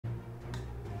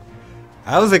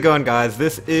How's it going, guys?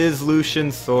 This is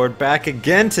Lucian Sword back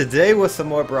again today with some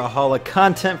more Brawlhalla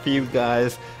content for you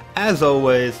guys, as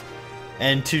always.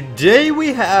 And today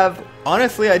we have,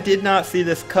 honestly, I did not see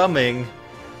this coming,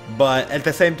 but at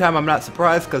the same time I'm not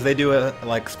surprised because they do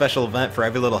a special event for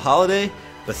every little holiday.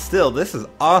 But still, this is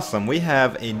awesome. We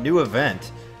have a new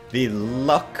event, the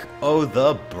Luck o'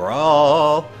 the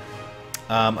Brawl.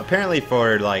 Apparently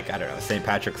for I don't know, St.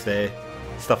 Patrick's Day.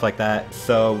 Stuff like that.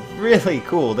 So really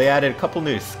cool. They added a couple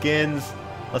new skins.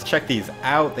 Let's check these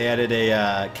out. They added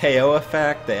a KO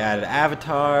effect. They added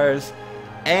avatars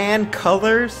and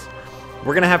colors.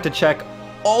 We're gonna have to check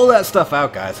all that stuff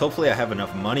out, guys. Hopefully I have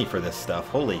enough money for this stuff.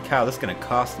 Holy cow, this is gonna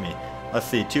cost me. Let's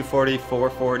see, 240,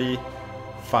 440,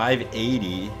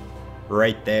 580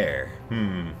 right there.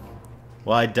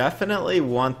 Well, I definitely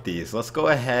want these. Let's go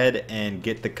ahead and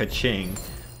get the ka-ching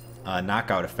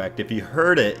knockout effect. If you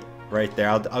heard it right there,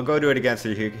 I'll go do it again so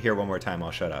you hear one more time.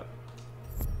 I'll shut up.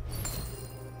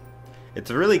 It's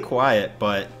really quiet,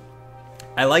 but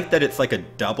I like that it's like a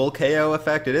double KO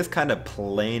effect. It is kind of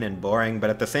plain and boring, but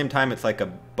at the same time it's like a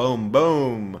boom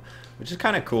boom, which is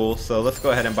kind of cool. So let's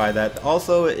go ahead and buy that.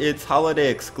 Also, it's holiday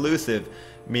exclusive,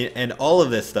 and all of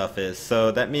this stuff is.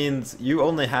 So that means you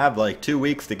only have like 2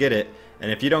 weeks to get it, and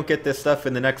if you don't get this stuff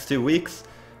in the next 2 weeks,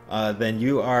 then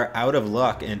you are out of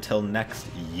luck until next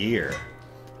year.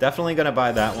 Definitely gonna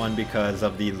buy that one because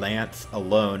of the lance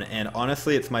alone, and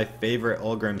honestly it's my favorite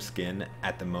Ulgrim skin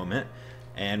at the moment.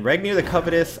 And Ragnir the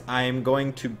Covetous I'm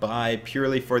going to buy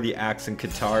purely for the axe and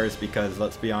guitars because,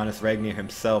 let's be honest, Ragnir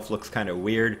himself looks kind of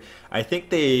weird. I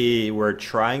think they were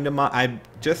trying to I'm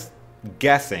just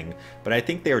guessing, but I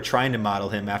think they were trying to model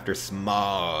him after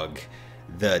Smaug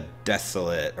the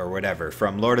Desolate or whatever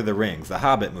from Lord of the Rings, the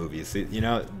Hobbit movies. You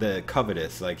know, the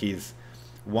Covetous, like he's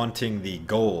wanting the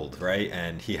gold, right?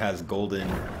 And he has golden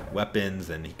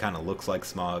weapons and he kind of looks like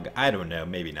Smaug. I don't know,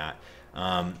 maybe not.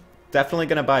 Definitely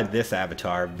gonna buy this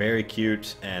avatar. Very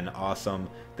cute and awesome.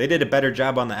 They did a better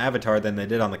job on the avatar than they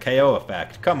did on the KO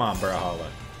effect. Come on, Brawlhalla.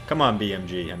 Come on,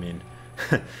 BMG, I mean.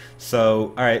 So,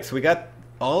 alright, so we got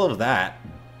all of that.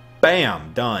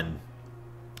 Bam! Done.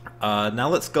 Now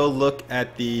let's go look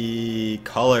at the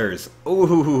colors.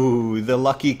 Ooh, the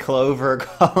Lucky Clover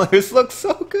colors look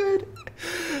so good.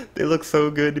 They look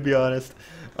so good, to be honest.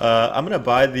 I'm gonna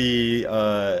buy the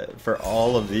for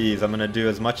all of these. I'm gonna do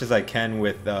as much as I can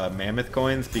with mammoth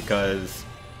coins because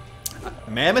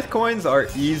mammoth coins are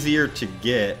easier to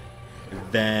get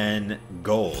than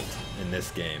gold in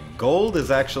this game. Gold is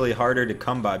actually harder to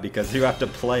come by because you have to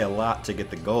play a lot to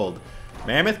get the gold.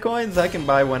 Mammoth coins I can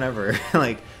buy whenever,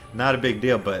 like not a big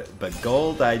deal. But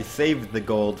gold, I saved the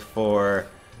gold for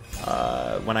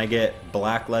when I get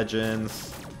Black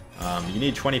Legends. You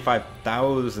need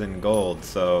 25,000 gold,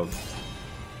 so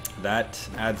that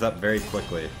adds up very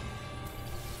quickly.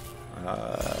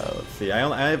 Let's see,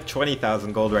 I have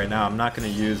 20,000 gold right now. I'm not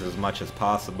going to use as much as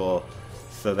possible,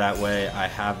 so that way I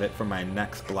have it for my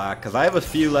next black. Because I have a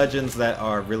few legends that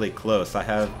are really close.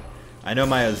 I know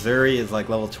my Azuri is like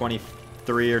level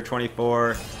 23 or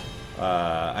 24.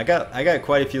 I got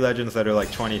quite a few legends that are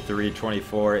like 23,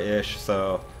 24-ish,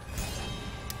 so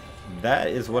that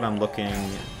is what I'm looking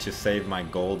to save my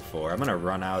gold for. I'm gonna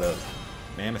run out of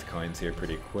mammoth coins here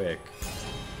pretty quick.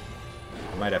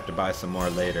 I might have to buy some more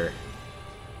later.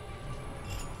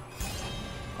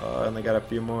 Oh, I only got a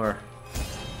few more.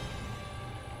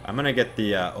 I'm gonna get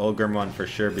the Ulgrim one for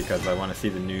sure because I want to see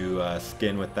the new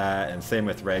skin with that, and same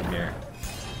with Ragnir.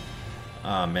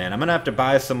 Oh man, I'm gonna have to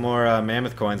buy some more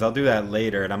mammoth coins. I'll do that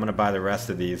later, and I'm gonna buy the rest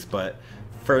of these. But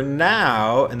for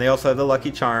now, and they also have the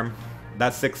Lucky Charm.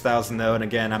 That's 6,000 though, and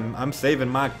again, I'm saving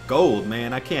my gold,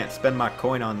 man. I can't spend my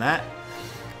coin on that.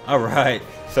 Alright,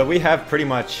 so we have pretty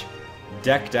much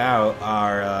decked out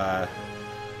our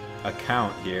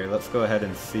account here. Let's go ahead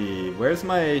and see. Where's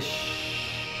my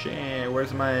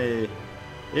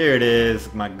here it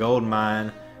is, my gold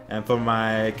mine. And for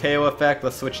my KO effect,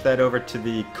 let's switch that over to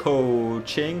the KO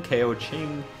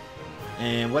Ching.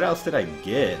 And what else did I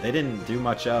get? They didn't do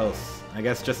much else. I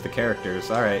guess just the characters.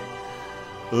 Alright.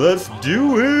 Let's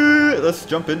do it! Let's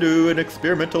jump into an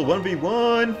experimental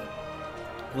 1v1.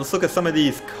 Let's look at some of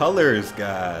these colors,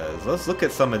 guys. Let's look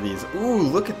at some of these. Ooh,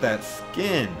 look at that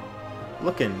skin.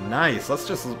 Looking nice. Let's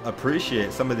just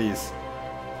appreciate some of these.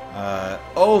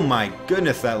 Oh my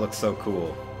goodness, that looks so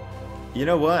cool. You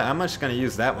know what? I'm just going to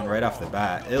use that one right off the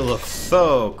bat. It looks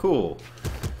so cool.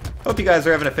 Hope you guys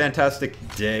are having a fantastic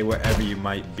day wherever you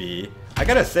might be. I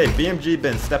gotta say, BMG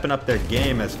been stepping up their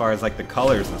game as far as like the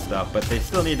colors and stuff, but they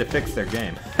still need to fix their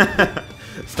game.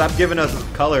 Stop giving us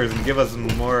colors and give us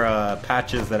more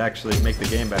patches that actually make the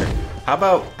game better. How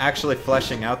about actually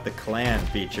fleshing out the clan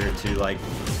feature to like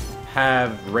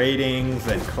have ratings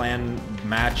and clan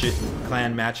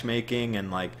matchmaking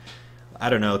and like, I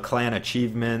don't know, clan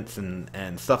achievements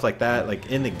and stuff like that,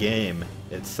 like in the game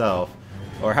itself.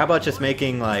 Or how about just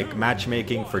making like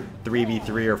matchmaking for 3v3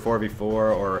 or 4v4,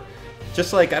 or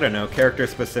just like, I don't know, character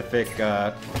specific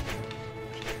stuff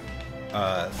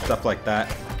like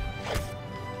that.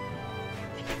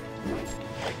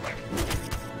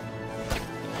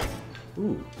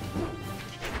 Ooh.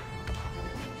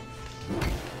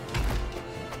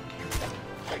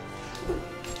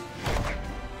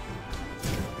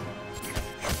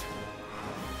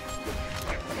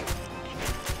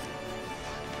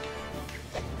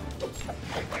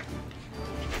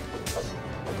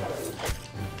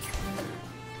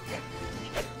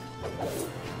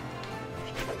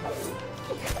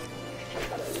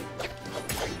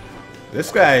 This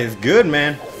guy is good,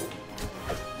 man.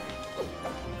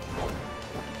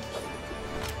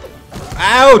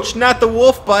 Ouch! Not the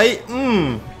wolf bite.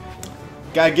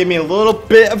 Gotta give me a little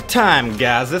bit of time,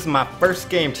 guys. This is my first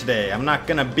game today. I'm not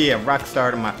gonna be a rock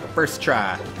star to my first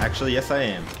try. Actually, yes, I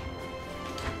am.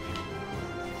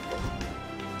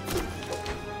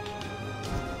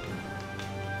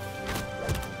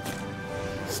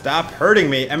 Stop hurting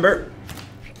me, Ember.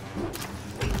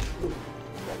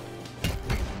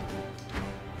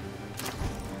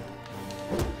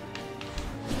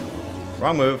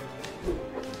 Wrong move.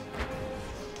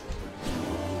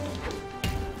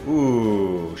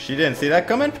 Ooh, she didn't see that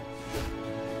coming?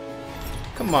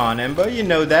 Come on, Ember, you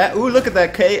know that. Ooh, look at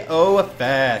that KO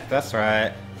effect. That's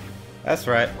right. That's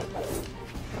right.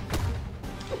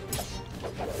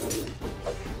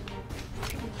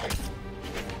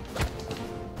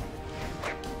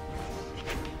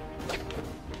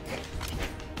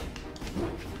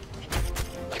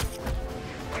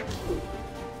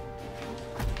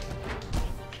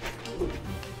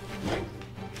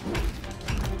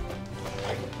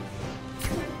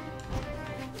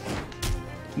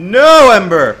 No,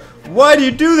 Ember! Why do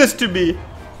you do this to me?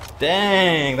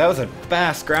 Dang, that was a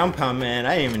fast ground pound, man.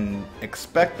 I didn't even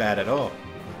expect that at all.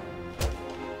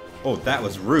 Oh, that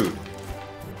was rude.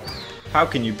 How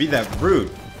can you be that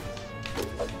rude?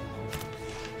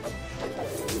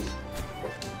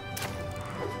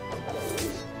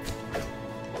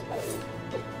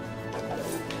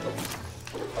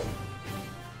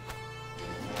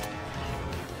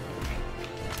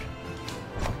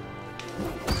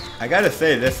 I gotta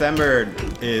say, this Ember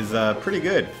is pretty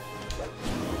good.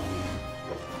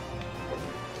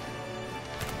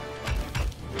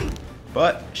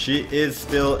 But she is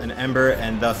still an Ember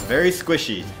and thus very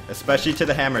squishy, especially to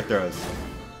the hammer throws.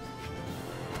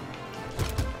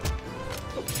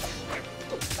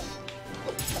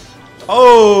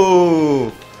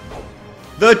 Oh!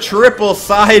 The triple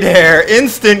side air!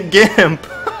 Instant gimp!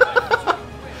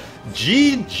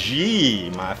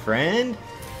 GG, my friend.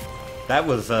 That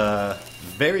was a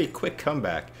very quick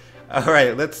comeback.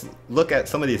 Alright, let's look at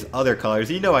some of these other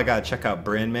colors. You know I gotta check out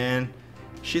Brynn, man.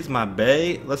 She's my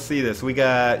bae. Let's see this. We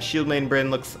got Shield Main Brynn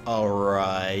looks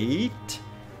alright.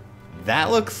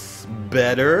 That looks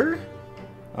better.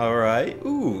 Alright.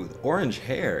 Ooh, orange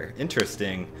hair.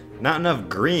 Interesting. Not enough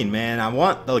green, man. I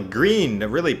want the green to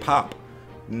really pop.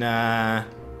 Nah.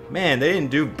 Man, they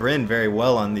didn't do Brynn very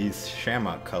well on these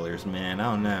Shamrock colors, man.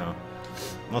 I don't know.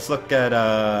 Let's look at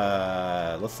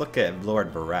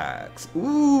Lord Varax.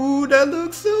 Ooh, that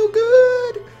looks so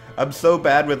good. I'm so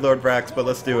bad with Lord Varax, but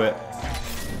let's do it.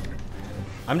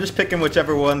 I'm just picking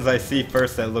whichever ones I see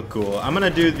first that look cool. I'm gonna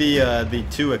do the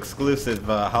 2 exclusive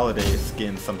holiday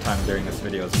skins sometime during this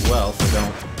video as well,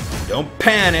 so don't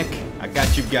panic. I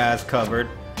got you guys covered.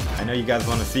 I know you guys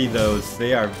want to see those.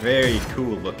 They are very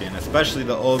cool looking, especially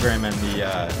the Olgrim and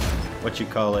the what you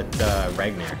call it,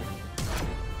 Ragnar.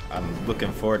 I'm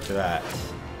looking forward to that.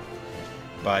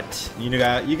 But you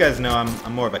guys know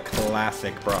I'm more of a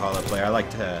classic Brawlhalla player. I like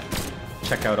to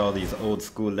check out all these old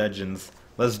school legends.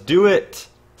 Let's do it,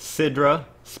 Sidra.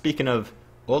 Speaking of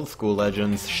old school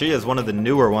legends, she is one of the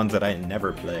newer ones that I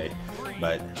never played,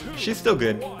 but she's still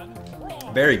good,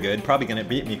 very good. Probably gonna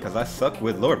beat me because I suck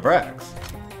with Lord Brax.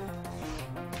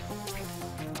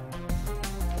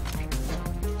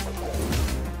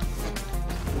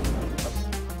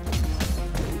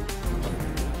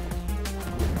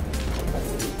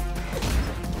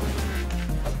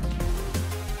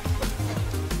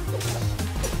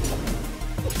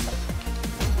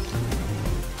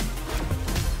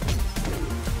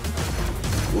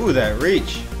 Ooh, that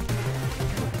reach.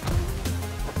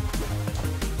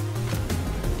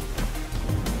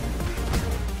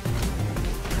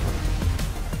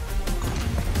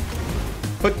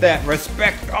 Put that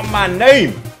respect on my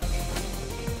name.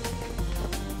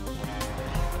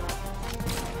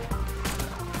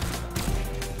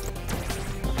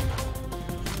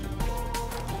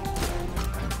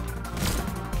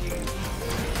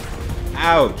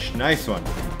 Ouch, nice one.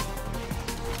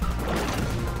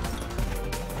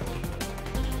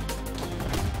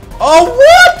 Oh,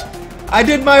 what? I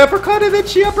did my uppercut and then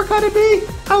she uppercutted me?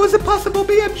 How is it possible,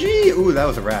 BMG? Ooh, that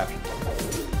was a wrap.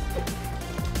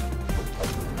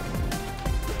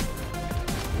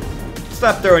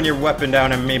 Stop throwing your weapon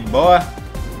down at me, boy.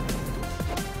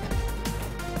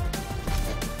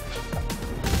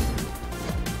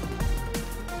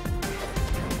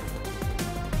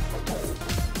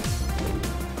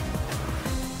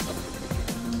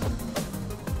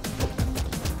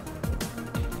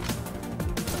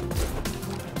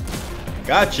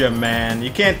 Gotcha, man.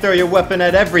 You can't throw your weapon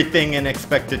at everything and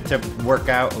expect it to work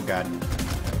out. Oh, God.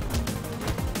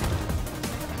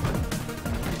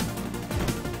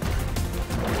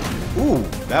 Ooh,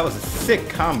 that was a sick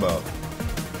combo.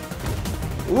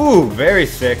 Ooh, very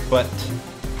sick, but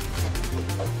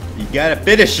you gotta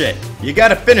finish it. You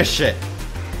gotta finish it.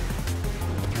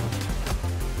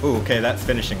 Ooh, okay, that's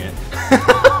finishing it.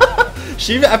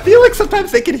 I feel like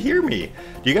sometimes they can hear me.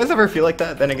 Do you guys ever feel like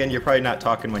that? Then again, you're probably not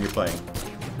talking when you're playing.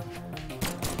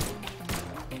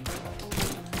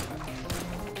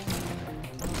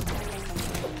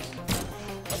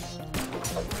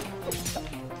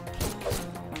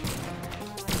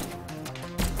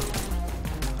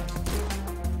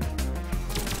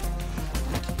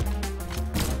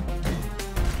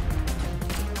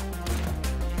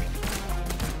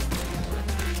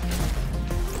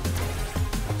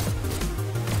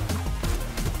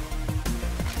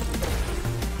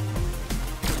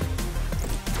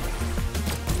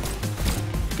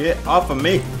 Get off of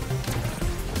me.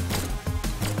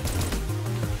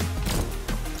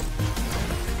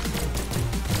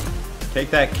 Take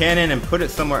that cannon and put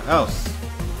it somewhere else.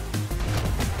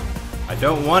 I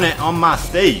don't want it on my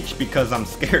stage because I'm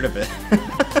scared of it.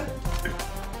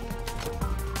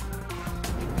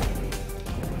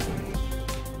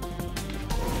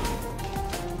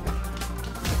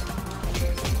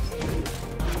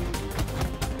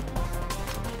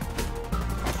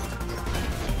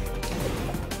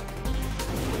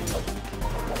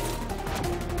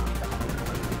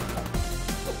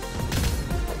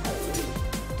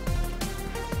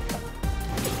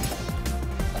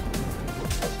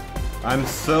 I'm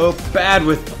so bad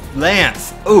with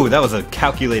Lance. Ooh, that was a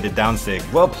calculated downsig.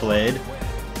 Well played.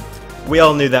 We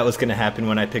all knew that was going to happen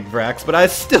when I picked Vrax, but I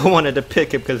still wanted to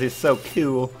pick him because he's so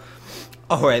cool.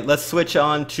 Alright, let's switch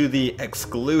on to the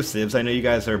exclusives. I know you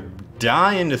guys are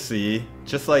dying to see,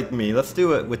 just like me. Let's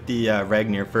do it with the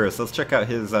Ragnar first. Let's check out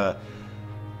his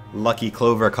Lucky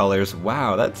Clover colors.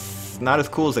 Wow, that's not as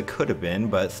cool as it could have been,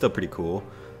 but it's still pretty cool.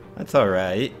 That's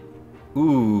alright.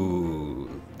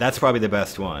 Ooh, that's probably the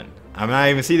best one. I'm not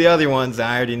even see the other ones.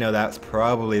 I already know that's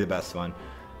probably the best one.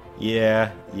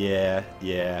 Yeah.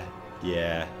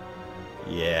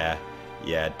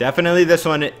 Definitely this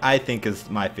one I think is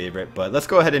my favorite. But let's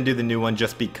go ahead and do the new one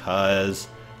just because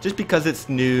it's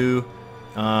new.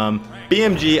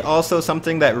 BMG, also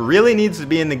something that really needs to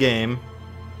be in the game.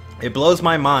 It blows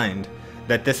my mind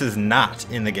that this is not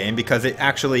in the game because it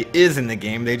actually is in the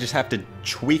game. They just have to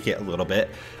tweak it a little bit.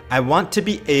 I want to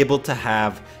be able to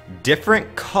have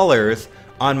different colors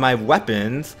on my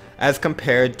weapons as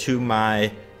compared to my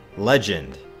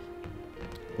legend.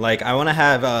 Like, I want to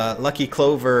have Lucky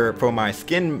Clover for my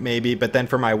skin maybe, but then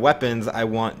for my weapons I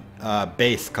want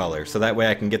base color, so that way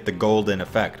I can get the golden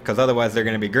effect, because otherwise they're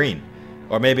going to be green.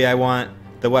 Or maybe I want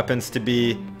the weapons to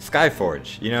be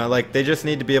Skyforge, you know, like they just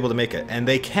need to be able to make it, and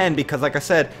they can, because like I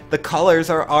said, the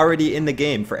colors are already in the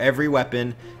game for every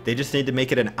weapon. They just need to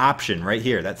make it an option right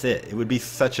here. That's it. It would be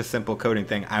such a simple coding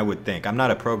thing, I would think. I'm not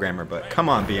a programmer, but come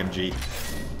on, BMG,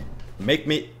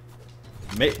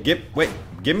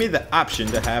 give me the option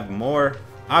to have more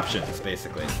options.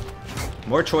 Basically,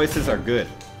 more choices are good.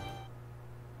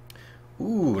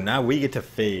 Ooh, now we get to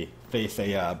face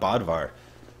a Bodvar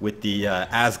with the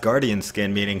Asgardian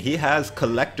skin, meaning he has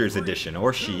Collector's Edition,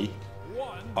 or she.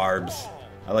 Arbs.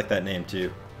 I like that name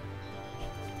too.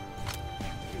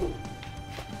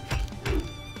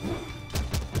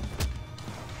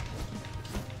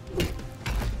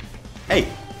 Hey!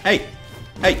 Hey!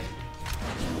 Hey!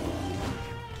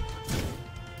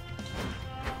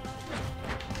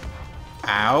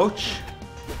 Ouch!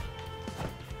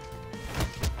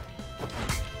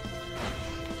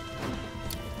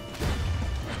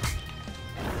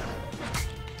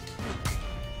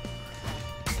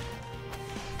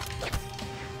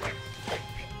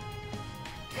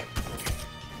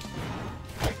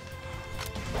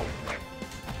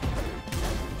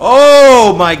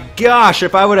 Oh my gosh,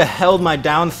 if I would have held my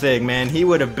down sig, man, he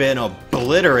would have been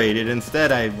obliterated.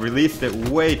 Instead, I released it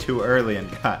way too early and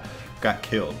got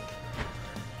killed.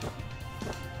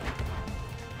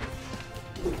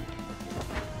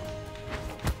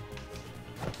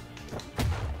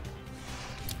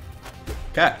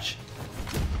 Catch.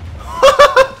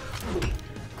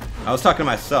 I was talking to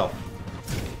myself.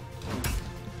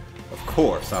 Of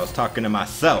course, I was talking to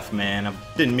myself, man. I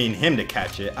didn't mean him to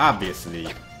catch it, obviously.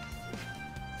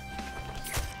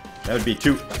 That would be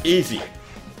too easy.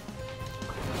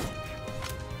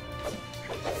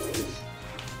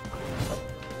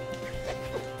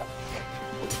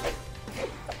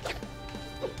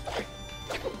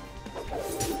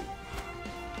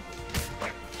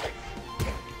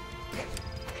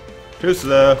 Too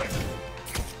slow.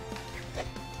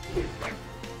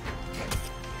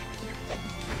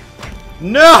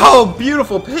 No!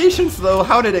 Beautiful patience, though.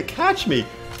 How did it catch me?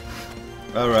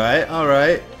 Alright,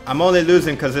 alright. I'm only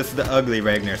losing because it's the ugly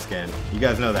Ragnar skin. You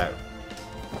guys know that.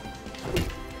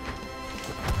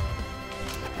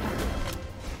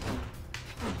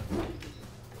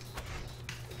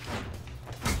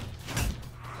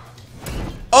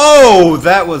 Oh!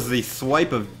 That was the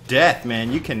swipe of death,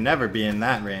 man. You can never be in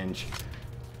that range.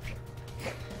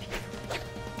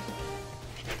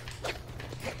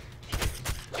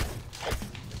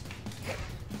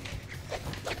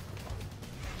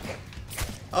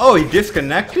 Oh, he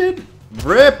disconnected?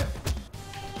 RIP!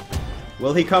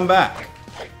 Will he come back?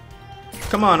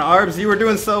 Come on, Arbs, you were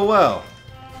doing so well.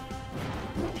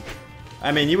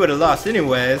 I mean, you would have lost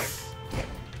anyways.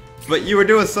 But you were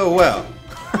doing so well.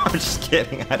 I'm just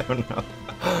kidding, I don't know.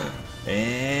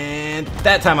 And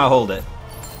that time I hold it.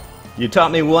 You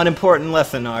taught me one important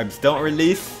lesson, Arbs. Don't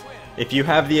release if you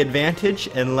have the advantage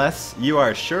unless you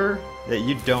are sure that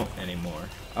you don't anymore.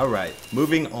 Alright,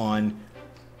 moving on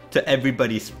to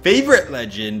everybody's favorite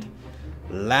legend,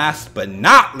 last but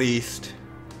not least,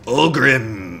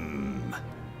 Ulgrim.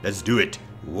 Let's do it.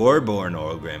 Warborn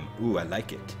Ulgrim. Ooh, I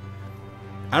like it.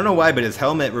 I don't know why, but his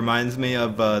helmet reminds me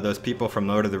of those people from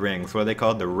Lord of the Rings. What are they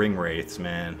called? The Ring Wraiths,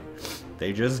 man.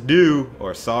 They just do.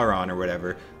 Or Sauron or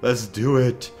whatever. Let's do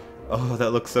it. Oh,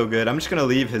 that looks so good. I'm just going to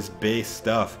leave his base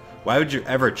stuff. Why would you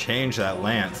ever change that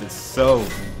lance? It's so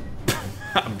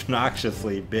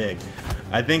obnoxiously big.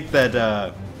 I think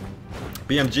that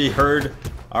BMG heard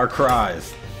our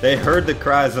cries. They heard the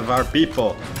cries of our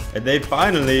people, and they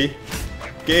finally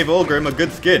gave Ulgrim a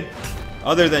good skin.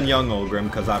 Other than young Ulgrim,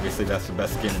 because obviously that's the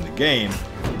best skin in the game.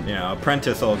 You know,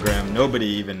 Apprentice Ulgrim, nobody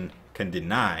even can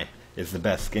deny is the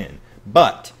best skin.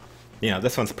 But, you know,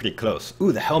 this one's pretty close.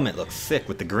 Ooh, the helmet looks sick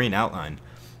with the green outline.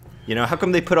 You know, how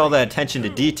come they put all that attention to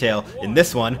detail in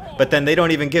this one, but then they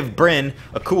don't even give Bryn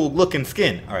a cool looking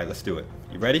skin? Alright, let's do it.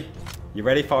 You ready? You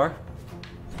ready, Far?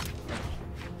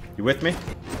 You with me?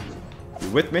 You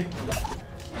with me?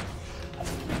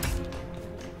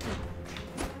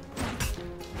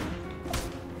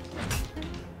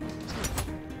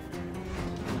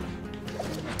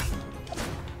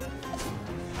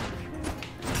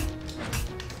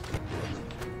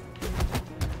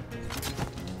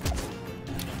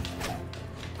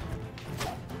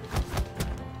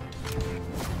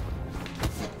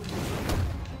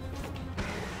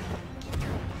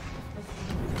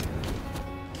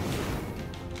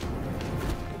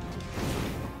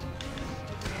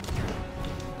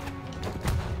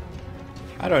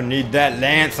 I don't need that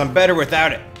lance. I'm better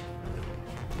without it.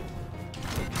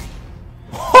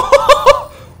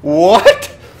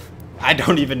 What? I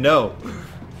don't even know.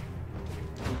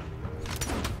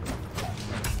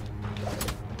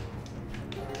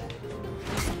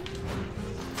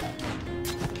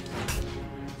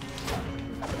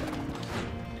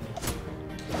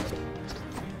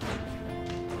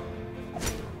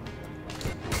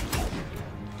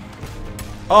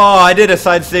 Oh, I did a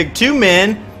side sig too,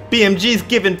 man. BMG's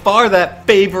giving Far that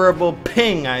favorable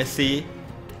ping, I see.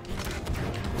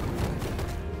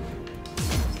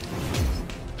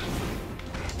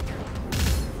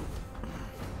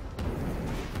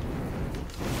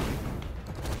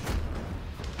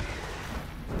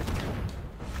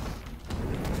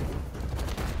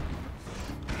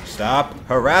 Stop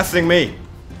harassing me.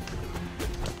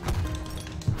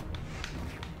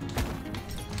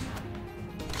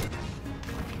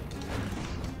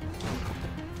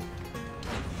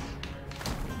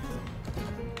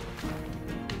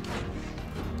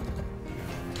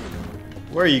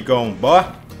 Where are you going, boy?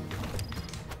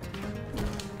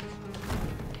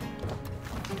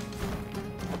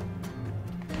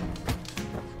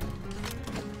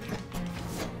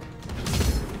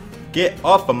 Get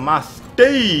off of my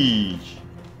stage!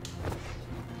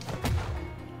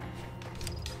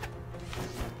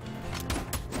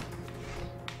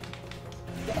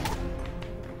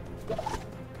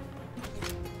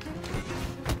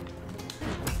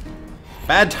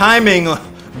 Bad timing!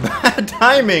 Bad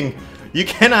timing! You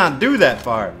cannot do that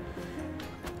far.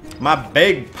 My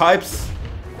big pipes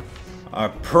are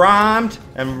primed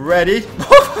and ready.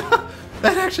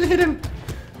 That actually hit him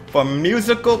for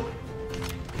musical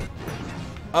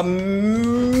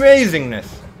amazingness.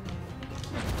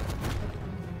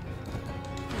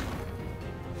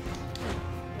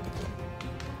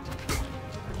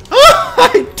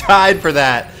 I died for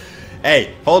that.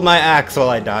 Hey, hold my axe while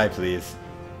I die, please.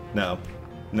 No.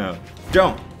 No.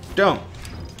 Don't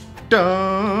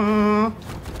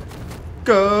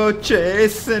go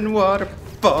chasing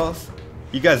waterfalls.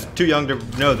 You guys are too young to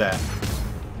know that.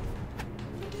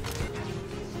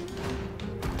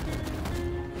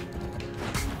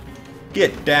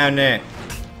 Get down there.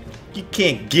 You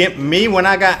can't get me when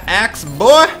I got axe,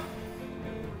 boy.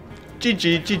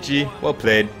 GG, GG. Well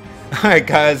played. Alright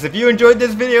guys, if you enjoyed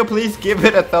this video, please give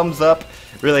it a thumbs up.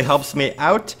 It really helps me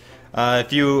out.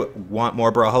 If you want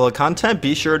more Brawlhalla content,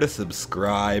 be sure to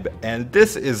subscribe. And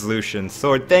this is Lucian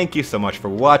Sword. Thank you so much for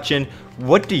watching.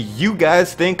 What do you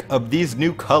guys think of these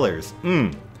new colors?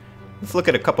 Let's look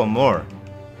at a couple more.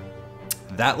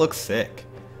 That looks sick.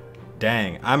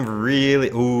 Dang, I'm really...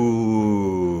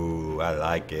 Ooh, I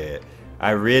like it.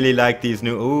 I really like these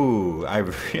new... Ooh, I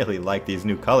really like these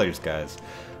new colors, guys.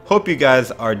 Hope you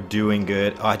guys are doing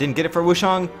good. Oh, I didn't get it for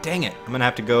Wushang? Dang it. I'm gonna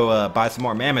have to go buy some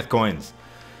more mammoth coins.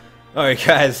 Alright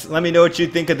guys, let me know what you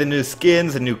think of the new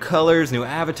skins, the new colors, new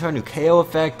avatar, new KO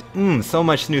effect. So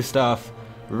much new stuff.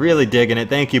 Really digging it.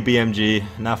 Thank you, BMG.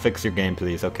 Now fix your game,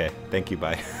 please. Okay, thank you,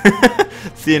 bye.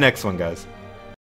 See you next one, guys.